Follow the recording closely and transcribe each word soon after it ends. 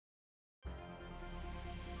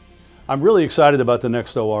I'm really excited about the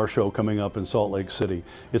next OR show coming up in Salt Lake City.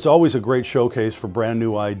 It's always a great showcase for brand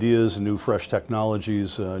new ideas, new fresh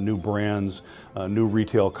technologies, new brands, new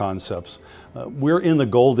retail concepts. We're in the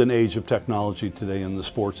golden age of technology today in the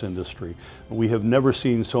sports industry. We have never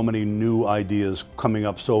seen so many new ideas coming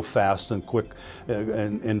up so fast and quick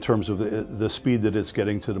in terms of the speed that it's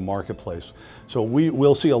getting to the marketplace. So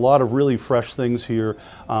we'll see a lot of really fresh things here.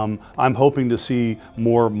 I'm hoping to see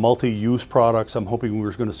more multi-use products. I'm hoping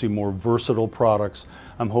we're going to see more versatile products.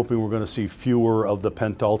 I'm hoping we're going to see fewer of the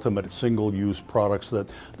penultimate single-use products that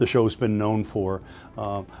the show's been known for.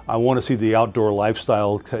 I want to see the outdoor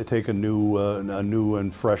lifestyle take a new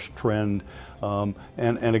and fresh trend.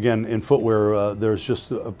 And again, in footwear, there's just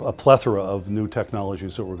a plethora of new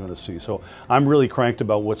technologies that we're going to see. So I'm really cranked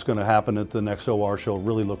about what's going to happen at the next OR show.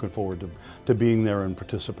 Really looking forward to being there and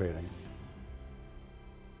participating.